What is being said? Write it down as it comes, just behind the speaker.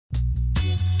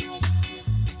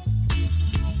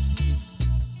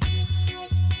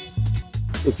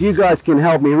if you guys can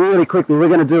help me really quickly, we're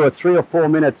going to do a 3 or 4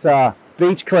 minute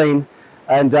beach clean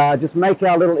and just make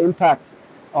our little impact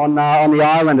on the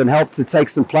island and help to take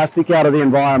some plastic out of the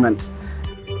environment.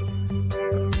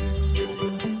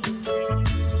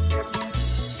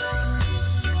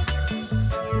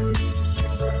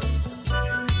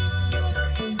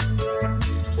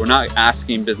 We're not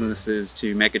asking businesses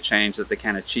to make a change that they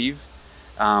can't achieve.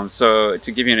 So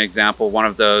to give you an example, one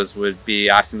of those would be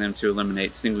asking them to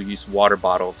eliminate single-use water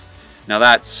bottles. Now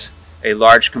that's a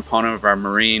large component of our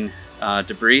marine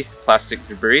debris, plastic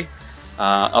debris,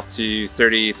 up to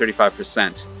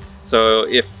 30–35%. So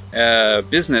if a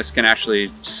business can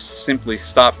actually simply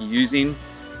stop using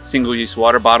single-use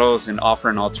water bottles and offer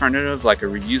an alternative like a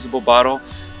reusable bottle,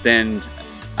 then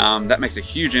that makes a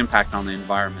huge impact on the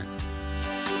environment.